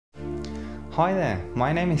Hi there,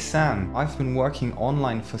 my name is Sam. I've been working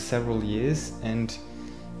online for several years, and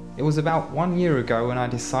it was about 1 year ago when I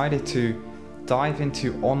decided to dive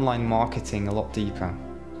into online marketing a lot deeper.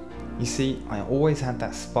 You see, I always had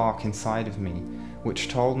that spark inside of me which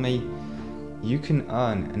told me you can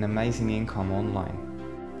earn an amazing income online.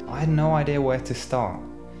 I had no idea where to start.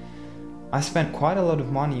 I spent quite a lot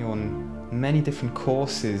of money on many different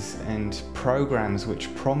courses and programs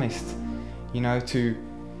which promised, to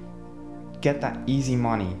get that easy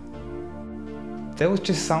money. There was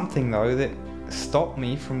just something though that stopped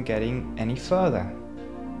me from getting any further.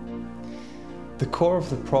 The core of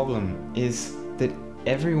the problem is that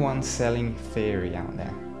everyone's selling theory out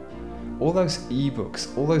there. All those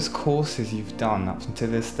ebooks, all those courses you've done up until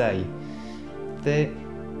this day, they're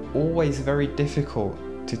always very difficult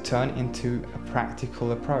to turn into a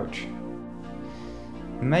practical approach.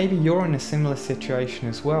 Maybe you're in a similar situation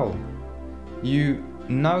as well. You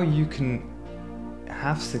know you can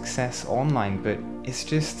have success online, but it's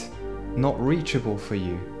just not reachable for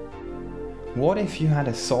you. What if you had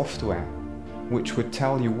a software which would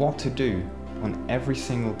tell you what to do on every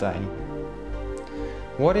single day?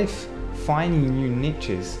 What if finding new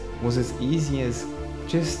niches was as easy as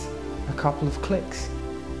just a couple of clicks?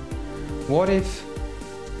 What if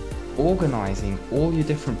organizing all your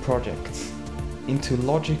different projects into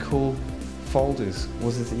logical folders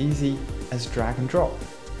was as easy as drag and drop?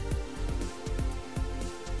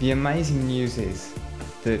 The amazing news is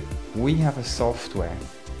that we have a software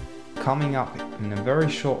coming up in a very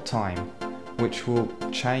short time which will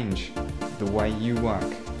change the way you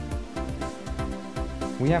work.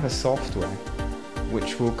 We have a software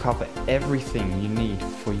which will cover everything you need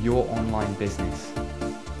for your online business.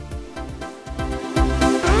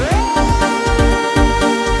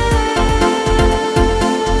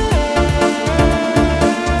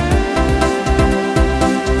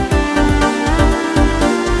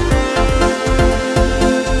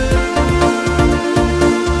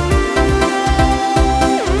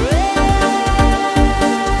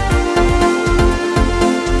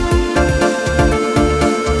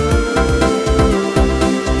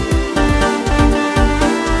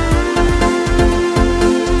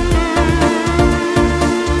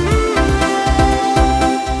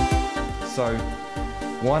 So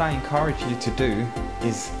what I encourage you to do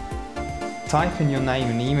is type in your name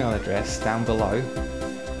and email address down below,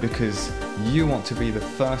 because you want to be the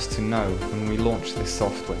first to know when we launch this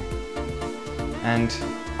software. And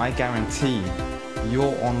I guarantee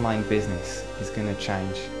your online business is going to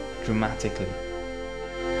change dramatically.